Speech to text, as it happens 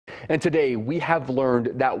And today we have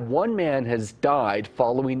learned that one man has died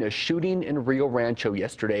following a shooting in Rio Rancho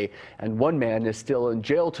yesterday, and one man is still in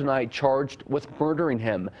jail tonight charged with murdering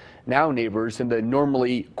him. Now neighbors in the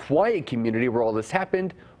normally quiet community where all this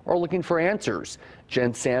happened are looking for answers.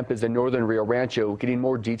 Jen Samp is in northern Rio Rancho getting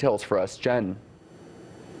more details for us. Jen.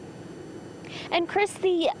 And Chris,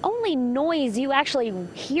 the only noise you actually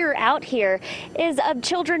hear out here is of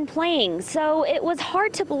children playing. So it was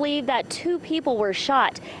hard to believe that two people were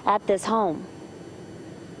shot at this home.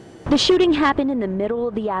 The shooting happened in the middle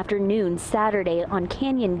of the afternoon Saturday on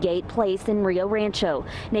Canyon Gate Place in Rio Rancho.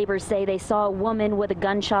 Neighbors say they saw a woman with a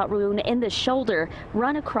gunshot wound in the shoulder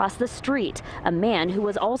run across the street. A man who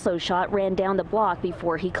was also shot ran down the block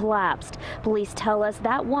before he collapsed. Police tell us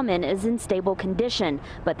that woman is in stable condition,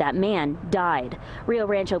 but that man died. Rio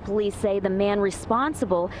Rancho police say the man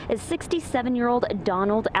responsible is 67-year-old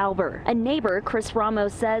Donald Albert. A neighbor, Chris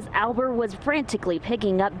Ramos, says Albert was frantically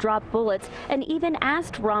picking up dropped bullets and even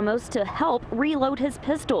asked Ramos to help reload his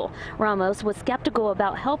pistol. Ramos was skeptical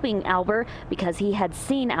about helping Albert because he had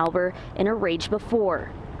seen Albert in a rage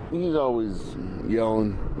before. He's always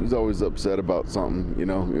yelling. He's always upset about something, you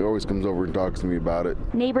know. He always comes over and talks to me about it.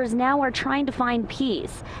 Neighbors now are trying to find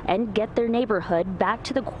peace and get their neighborhood back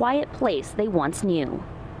to the quiet place they once knew.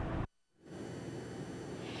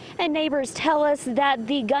 And neighbors tell us that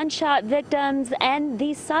the gunshot victims and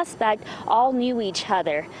the suspect all knew each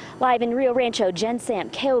other. Live in Rio Rancho, Jen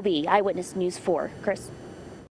Samp, KOB Eyewitness News 4. Chris.